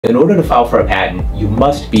In order to file for a patent, you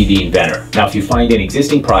must be the inventor. Now, if you find an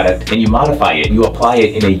existing product and you modify it, you apply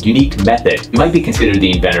it in a unique method, you might be considered the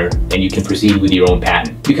inventor and you can proceed with your own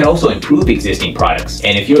patent. You can also improve existing products,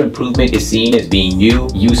 and if your improvement is seen as being new,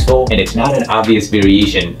 useful, and it's not an obvious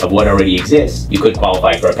variation of what already exists, you could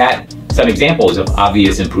qualify for a patent. Some examples of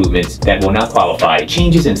obvious improvements that will not qualify: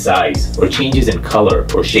 changes in size, or changes in color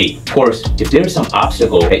or shape. Of course, if there is some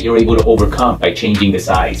obstacle that you're able to overcome by changing the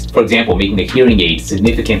size, for example, making the hearing aid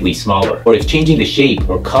significantly smaller, or if changing the shape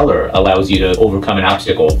or color allows you to overcome an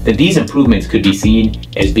obstacle, then these improvements could be seen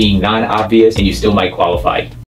as being non-obvious and you still might qualify.